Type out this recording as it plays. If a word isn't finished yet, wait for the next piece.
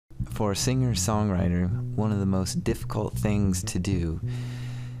For a singer-songwriter, one of the most difficult things to do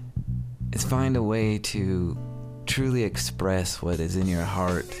is find a way to truly express what is in your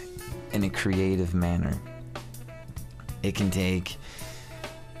heart in a creative manner. It can take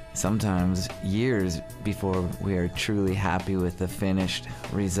sometimes years before we are truly happy with the finished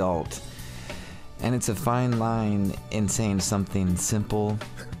result. And it's a fine line in saying something simple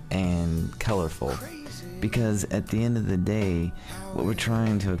and colorful, because at the end of the day, what we're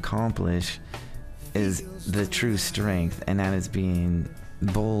trying to accomplish is the true strength, and that is being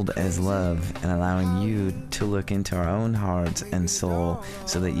bold as love and allowing you to look into our own hearts and soul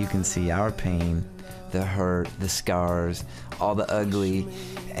so that you can see our pain, the hurt, the scars, all the ugly,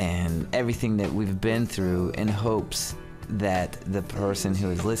 and everything that we've been through, in hopes that the person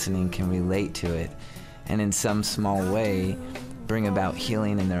who is listening can relate to it and in some small way bring about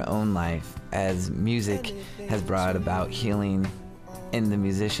healing in their own life, as music has brought about healing in the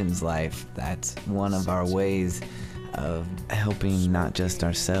musician's life. That's one of our ways of helping not just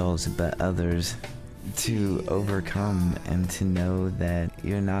ourselves but others to overcome and to know that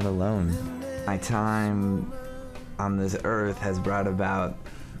you're not alone. My time on this earth has brought about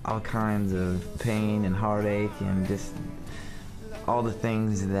all kinds of pain and heartache and just all the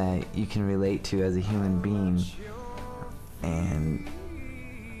things that you can relate to as a human being. And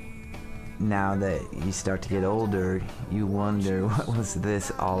now that you start to get older, you wonder, what was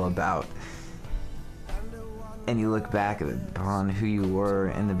this all about? And you look back upon who you were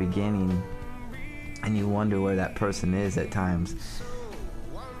in the beginning and you wonder where that person is at times.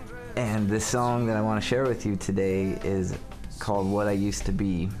 And this song that I want to share with you today is called What I Used to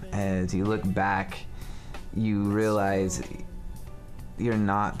Be. As you look back, you realize you're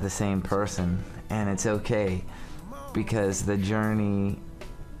not the same person, and it's okay, because the journey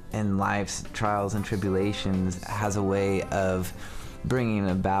in life's trials and tribulations has a way of bringing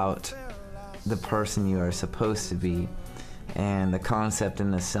about the person you are supposed to be. And the concept in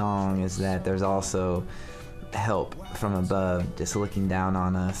the song is that there's also help from above, just looking down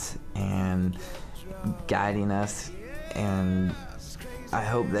on us and guiding us. And I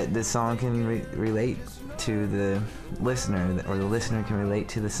hope that this song can relate to the listener, or the listener can relate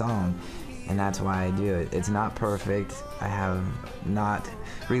to the song. And that's why I do it. It's not perfect. I have not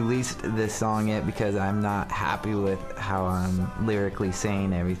released this song yet because I'm not happy with how I'm lyrically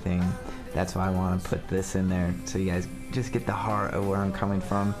saying everything. That's why I want to put this in there so you guys just get the heart of where I'm coming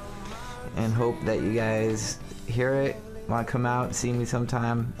from, and hope that you guys hear it, want to come out and see me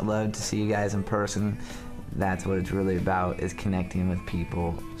sometime. I'd love to see you guys in person. That's what it's really about, is connecting with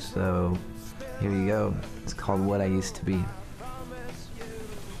people. So here you go. It's called What I Used to Be.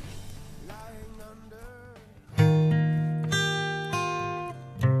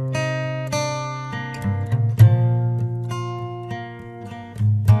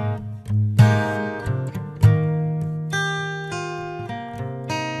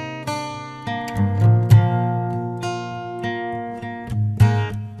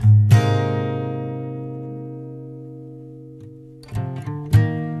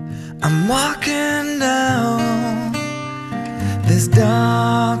 I'm walking down this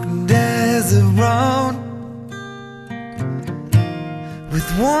dark desert road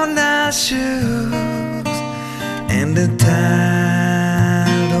with worn-out shoes and a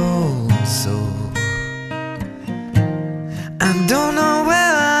tired old soul. I don't know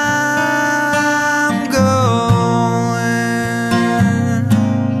where I'm going.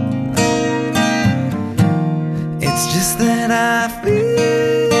 It's just that I feel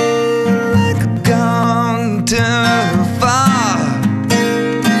too far,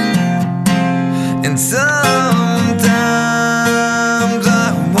 and sometimes I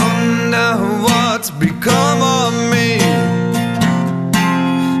wonder what's become of me,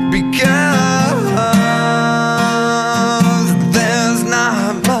 because there's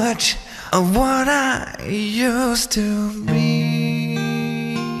not much of what I used to be.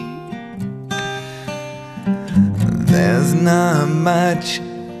 There's not much.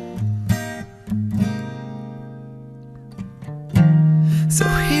 So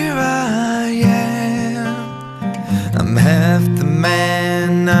here I am, I'm half the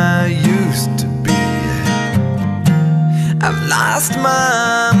man I used to be. I've lost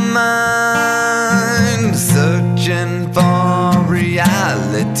my mind, searching for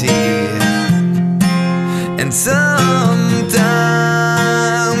reality. And sometimes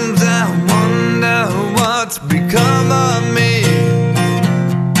I wonder what's become of me,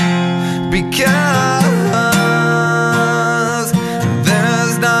 because